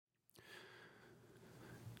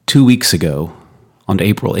2 weeks ago, on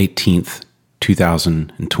April 18th,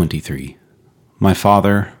 2023, my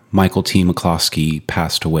father, Michael T. McCloskey,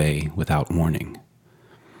 passed away without warning.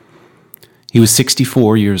 He was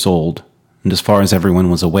 64 years old, and as far as everyone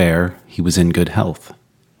was aware, he was in good health.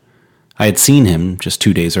 I had seen him just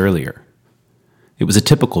 2 days earlier. It was a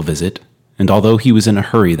typical visit, and although he was in a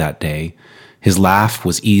hurry that day, his laugh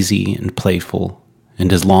was easy and playful,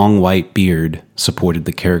 and his long white beard supported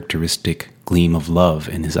the characteristic gleam of love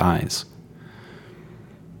in his eyes.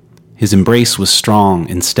 His embrace was strong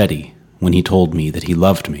and steady when he told me that he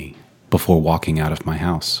loved me before walking out of my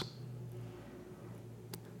house.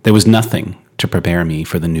 There was nothing to prepare me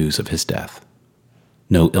for the news of his death.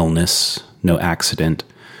 No illness, no accident,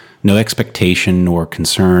 no expectation or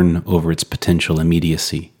concern over its potential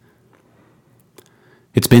immediacy.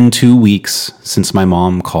 It's been 2 weeks since my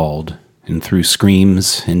mom called and through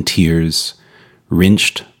screams and tears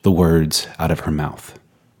wrenched the words out of her mouth.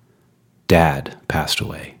 Dad passed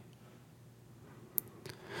away.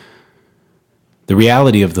 The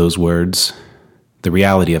reality of those words, the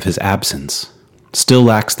reality of his absence, still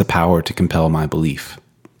lacks the power to compel my belief.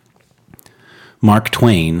 Mark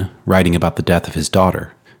Twain, writing about the death of his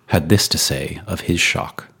daughter, had this to say of his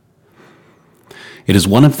shock. It is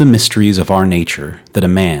one of the mysteries of our nature that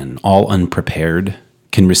a man, all unprepared,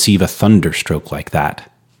 can receive a thunderstroke like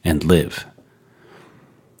that and live.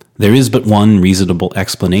 There is but one reasonable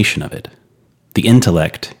explanation of it. The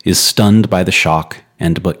intellect is stunned by the shock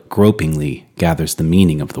and but gropingly gathers the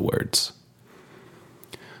meaning of the words.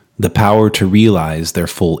 The power to realize their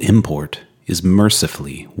full import is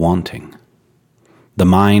mercifully wanting. The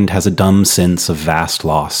mind has a dumb sense of vast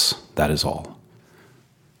loss, that is all.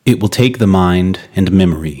 It will take the mind and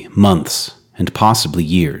memory months and possibly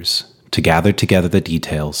years to gather together the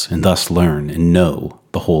details and thus learn and know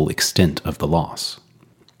the whole extent of the loss.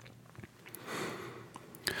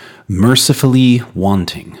 Mercifully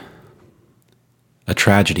wanting. A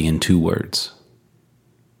tragedy in 2 words.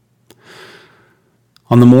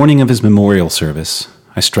 On the morning of his memorial service,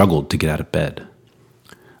 I struggled to get out of bed.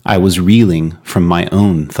 I was reeling from my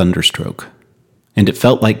own thunderstroke, and it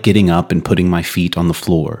felt like getting up and putting my feet on the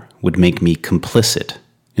floor would make me complicit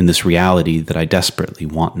in this reality that I desperately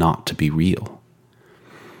want not to be real.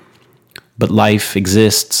 But life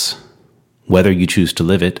exists, whether you choose to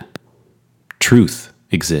live it. Truth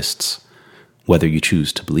exists, whether you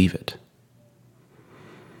choose to believe it.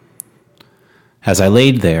 As I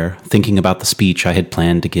laid there, thinking about the speech I had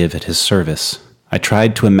planned to give at his service, I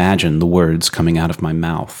tried to imagine the words coming out of my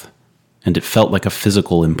mouth, and it felt like a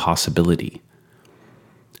physical impossibility.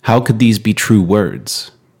 How could these be true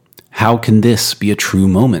words? How can this be a true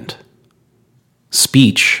moment?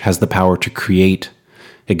 Speech has the power to create,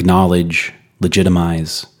 acknowledge,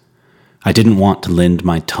 legitimize. I didn't want to lend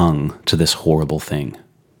my tongue to this horrible thing.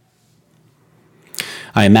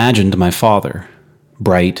 I imagined my father,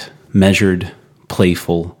 bright, measured,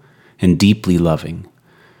 playful, and deeply loving,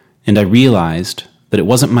 and I realized that it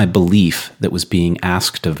wasn't my belief that was being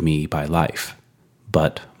asked of me by life,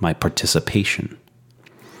 but my participation.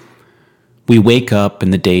 We wake up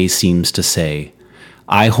and the day seems to say,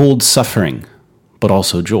 I hold suffering, but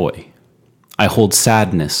also joy. I hold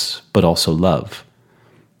sadness, but also love.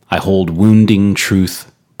 I hold wounding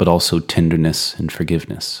truth, but also tenderness and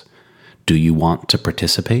forgiveness. Do you want to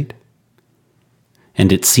participate?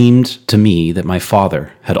 And it seemed to me that my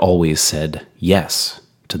father had always said yes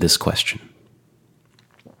to this question.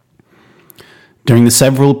 During the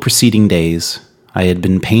several preceding days, I had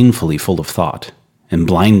been painfully full of thought and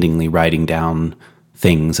blindingly writing down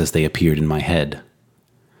things as they appeared in my head.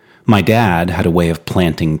 My dad had a way of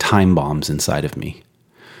planting time bombs inside of me.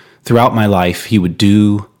 Throughout my life, he would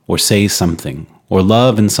do or say something or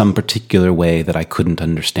love in some particular way that I couldn't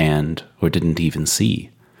understand or didn't even see.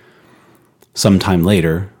 Sometime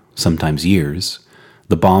later, sometimes years,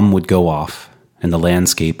 the bomb would go off and the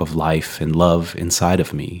landscape of life and love inside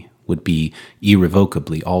of me would be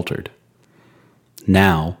irrevocably altered.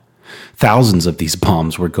 Now, thousands of these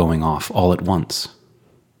bombs were going off all at once.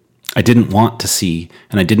 I didn't want to see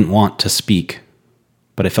and I didn't want to speak,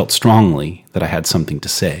 but I felt strongly that I had something to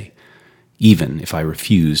say, even if I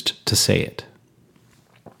refused to say it.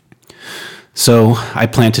 So I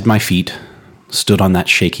planted my feet, stood on that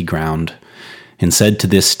shaky ground, and said to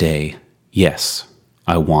this day, yes,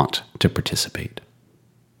 I want to participate.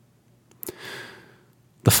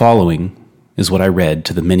 The following is what I read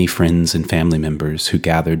to the many friends and family members who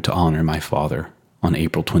gathered to honor my father on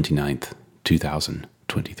April 29th,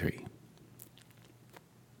 2023.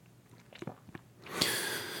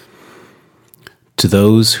 To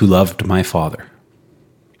those who loved my father,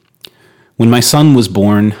 When my son was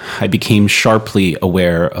born, I became sharply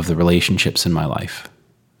aware of the relationships in my life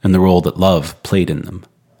and the role that love played in them.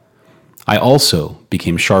 I also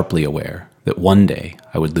became sharply aware that one day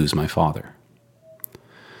I would lose my father.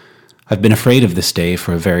 I've been afraid of this day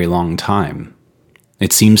for a very long time.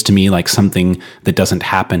 It seems to me like something that doesn't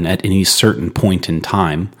happen at any certain point in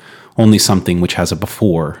time, only something which has a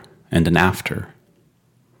before and an after.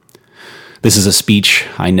 This is a speech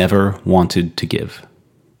I never wanted to give.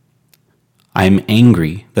 I am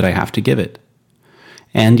angry that I have to give it,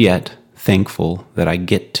 and yet thankful that I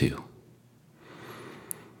get to.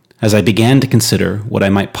 As I began to consider what I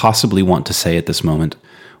might possibly want to say at this moment,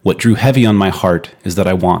 what drew heavy on my heart is that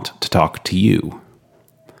I want to talk to you.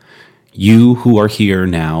 You who are here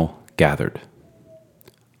now gathered.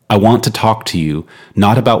 I want to talk to you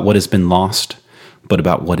not about what has been lost, but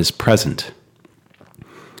about what is present.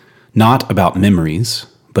 Not about memories,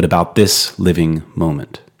 but about this living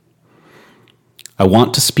moment. I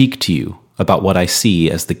want to speak to you about what I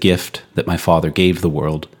see as the gift that my Father gave the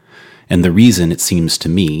world, and the reason it seems to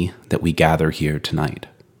me that we gather here tonight.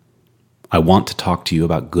 I want to talk to you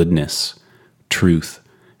about goodness, truth,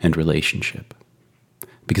 and relationship,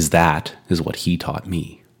 because that is what He taught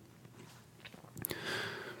me.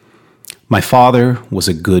 My father was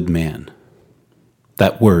a good man.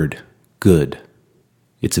 That word, good,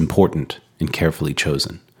 it's important and carefully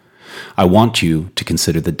chosen. I want you to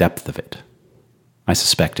consider the depth of it. I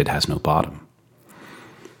suspect it has no bottom.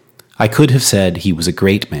 I could have said he was a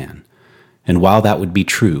great man, and while that would be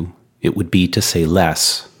true, it would be to say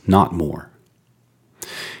less, not more.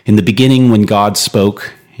 In the beginning, when God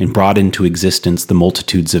spoke and brought into existence the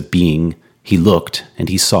multitudes of being, He looked and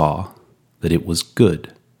He saw that it was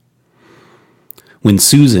good. When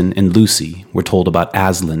Susan and Lucy were told about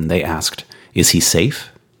Aslan, they asked, "Is he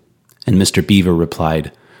safe?" And Mr. Beaver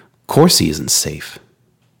replied, "Course he isn't safe,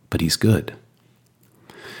 but he's good."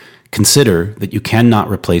 Consider that you cannot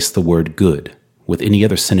replace the word good with any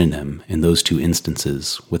other synonym in those two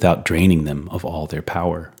instances without draining them of all their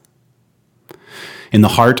power. In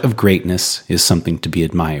the heart of greatness is something to be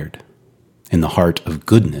admired. In the heart of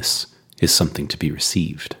goodness is something to be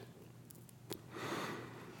received.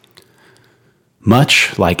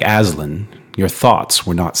 Much like Aslan, your thoughts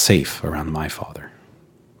were not safe around my father.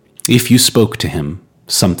 If you spoke to him,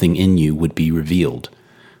 something in you would be revealed,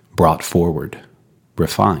 brought forward,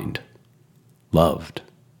 refined, loved.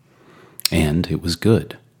 And it was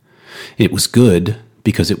good. It was good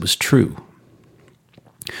because it was true.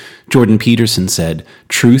 Jordan Peterson said,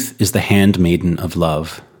 "Truth is the handmaiden of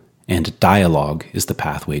love, and dialogue is the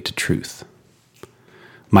pathway to truth."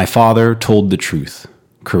 My father told the truth,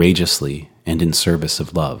 courageously and in service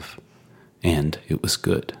of love, and it was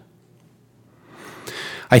good.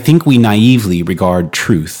 I think we naively regard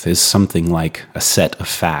truth as something like a set of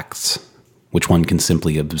facts, which one can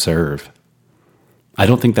simply observe. I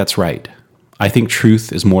don't think that's right. I think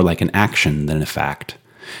truth is more like an action than a fact.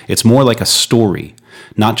 It's more like a story,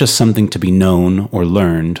 not just something to be known or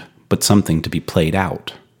learned, but something to be played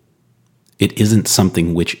out. It isn't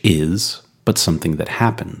something which is, but something that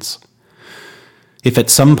happens. If at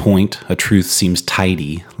some point a truth seems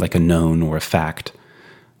tidy, like a known or a fact,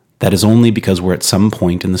 that is only because we're at some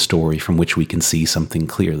point in the story from which we can see something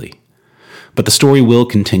clearly. But the story will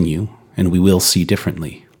continue, and we will see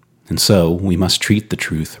differently, and so we must treat the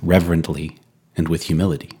truth reverently and with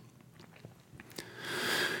humility.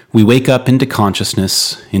 We wake up into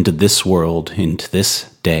consciousness, into this world, into this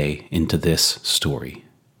day, into this story,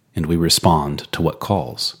 and we respond to what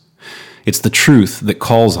calls. It's the truth that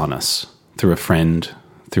calls on us, through a friend,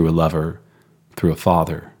 through a lover, through a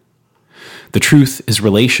father. The truth is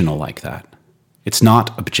relational like that. It's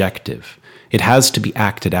not objective. It has to be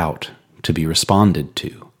acted out, to be responded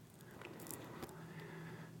to.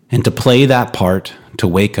 And to play that part, to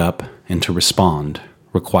wake up and to respond,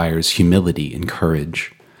 requires humility and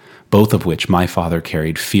courage, both of which my father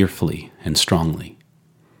carried fearfully and strongly.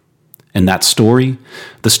 And that story,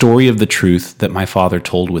 the story of the truth that my father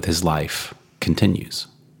told with his life, continues.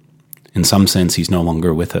 In some sense, he's no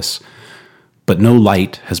longer with us, but no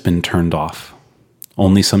light has been turned off.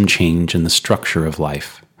 Only some change in the structure of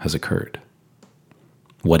life has occurred.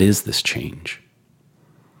 What is this change?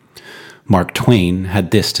 Mark Twain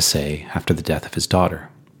had this to say after the death of his daughter.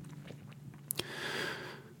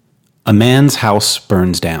 A man's house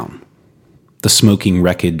burns down. The smoking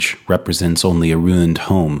wreckage represents only a ruined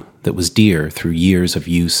home that was dear through years of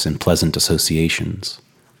use and pleasant associations.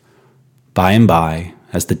 By and by,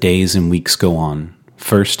 as the days and weeks go on,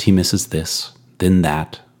 first he misses this, then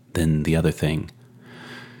that, then the other thing.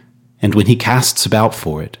 And when he casts about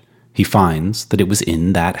for it, he finds that it was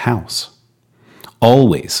in that house.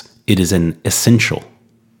 Always, it is an essential.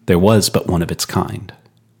 There was but one of its kind.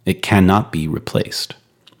 It cannot be replaced.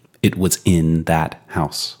 It was in that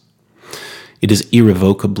house. It is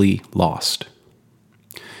irrevocably lost.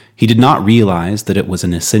 He did not realize that it was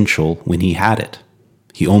an essential when he had it.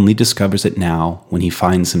 He only discovers it now when he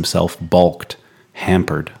finds himself balked,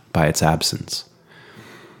 hampered by its absence.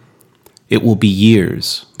 It will be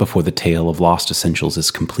years before the tale of lost essentials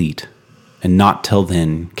is complete, and not till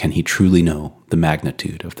then can he truly know the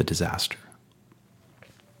magnitude of the disaster.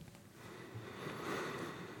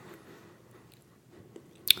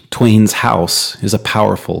 Twain's house is a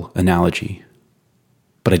powerful analogy,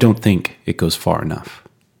 but I don't think it goes far enough.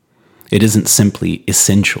 It isn't simply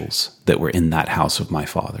essentials that were in that house of my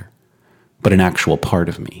father, but an actual part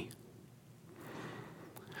of me.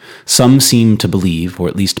 Some seem to believe, or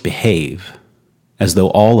at least behave, as though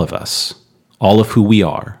all of us, all of who we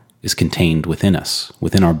are, is contained within us,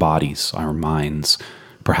 within our bodies, our minds,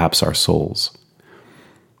 perhaps our souls.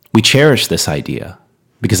 We cherish this idea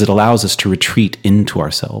because it allows us to retreat into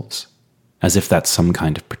ourselves, as if that's some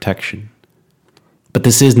kind of protection. But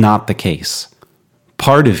this is not the case.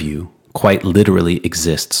 Part of you quite literally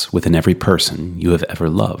exists within every person you have ever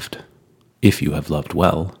loved, if you have loved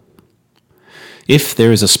well. If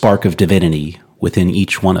there is a spark of divinity within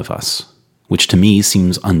each one of us, which to me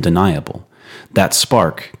seems undeniable, that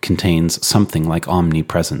spark contains something like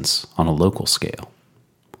omnipresence on a local scale.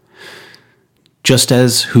 Just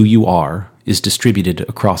as who you are is distributed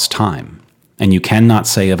across time, and you cannot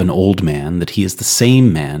say of an old man that he is the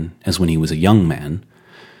same man as when he was a young man,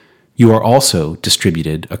 you are also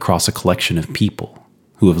distributed across a collection of people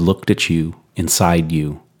who have looked at you, inside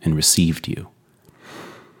you, and received you.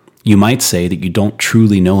 You might say that you don't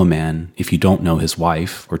truly know a man if you don't know his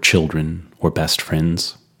wife or children or best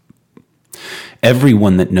friends.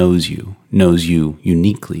 Everyone that knows you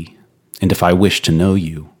uniquely, and if I wish to know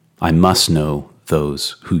you, I must know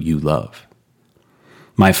those who you love.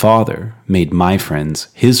 My father made my friends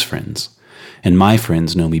his friends, and my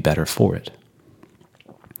friends know me better for it.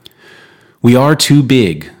 We are too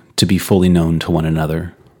big to be fully known to one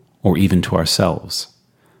another, or even to ourselves.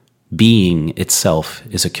 Being itself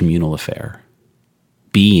is a communal affair.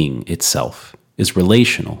 Being itself is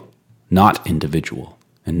relational, not individual,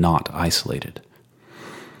 and not isolated.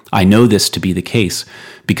 I know this to be the case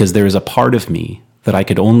because there is a part of me that I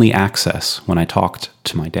could only access when I talked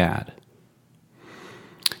to my dad.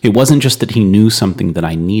 It wasn't just that he knew something that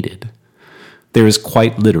I needed. There is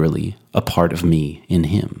quite literally a part of me in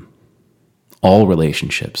him. All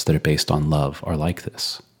relationships that are based on love are like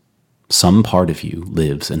this. Some part of you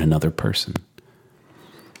lives in another person.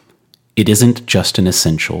 It isn't just an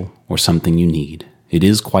essential or something you need. It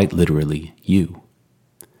is quite literally you.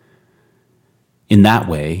 In that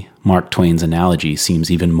way, Mark Twain's analogy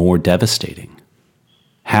seems even more devastating.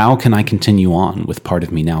 How can I continue on with part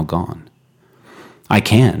of me now gone? I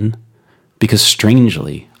can, because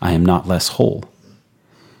strangely, I am not less whole.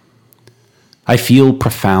 I feel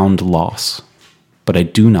profound loss, but I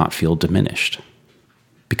do not feel diminished,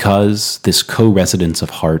 because this co-residence of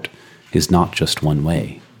heart is not just one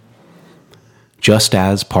way. Just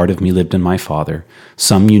as part of me lived in my father,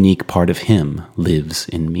 some unique part of him lives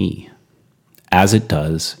in me, as it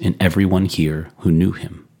does in everyone here who knew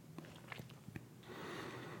him.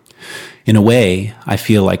 In a way, I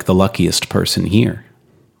feel like the luckiest person here.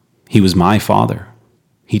 He was my father.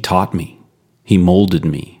 He taught me. He molded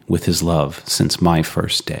me with his love since my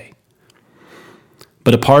first day.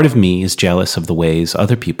 But a part of me is jealous of the ways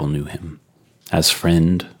other people knew him, as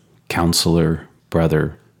friend, counselor,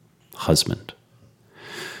 brother, husband.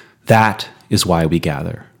 That is why we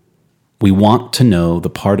gather. We want to know the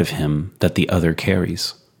part of him that the other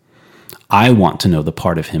carries. I want to know the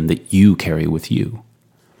part of him that you carry with you.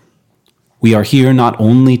 We are here not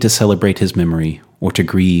only to celebrate his memory or to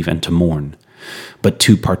grieve and to mourn, but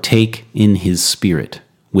to partake in his spirit,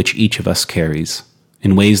 which each of us carries,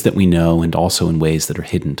 in ways that we know and also in ways that are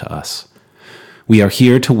hidden to us. We are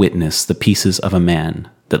here to witness the pieces of a man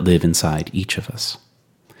that live inside each of us.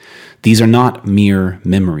 These are not mere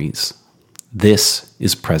memories. This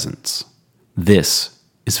is presence. This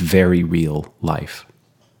is very real life.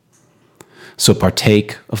 So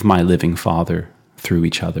partake of my living Father through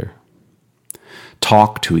each other.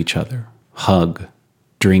 Talk to each other, hug,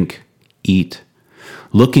 drink, eat,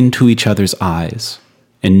 look into each other's eyes,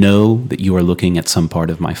 and know that you are looking at some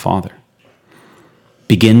part of my Father.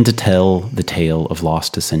 Begin to tell the tale of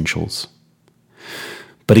lost essentials.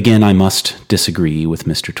 But again, I must disagree with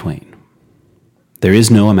Mr. Twain. There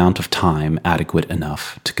is no amount of time adequate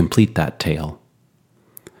enough to complete that tale.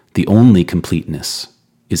 The only completeness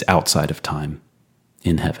is outside of time,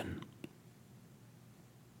 in heaven.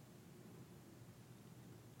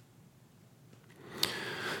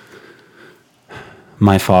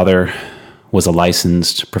 My father was a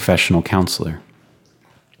licensed professional counselor.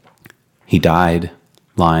 He died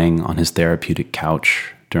lying on his therapeutic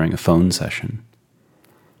couch during a phone session.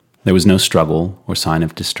 There was no struggle or sign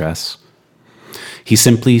of distress. He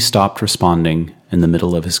simply stopped responding in the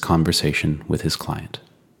middle of his conversation with his client.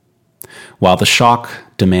 While the shock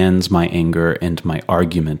demands my anger and my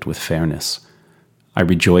argument with fairness, I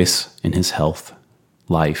rejoice in his health,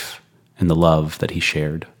 life, and the love that he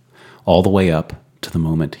shared, all the way up to the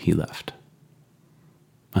moment he left.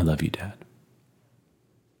 I love you, Dad.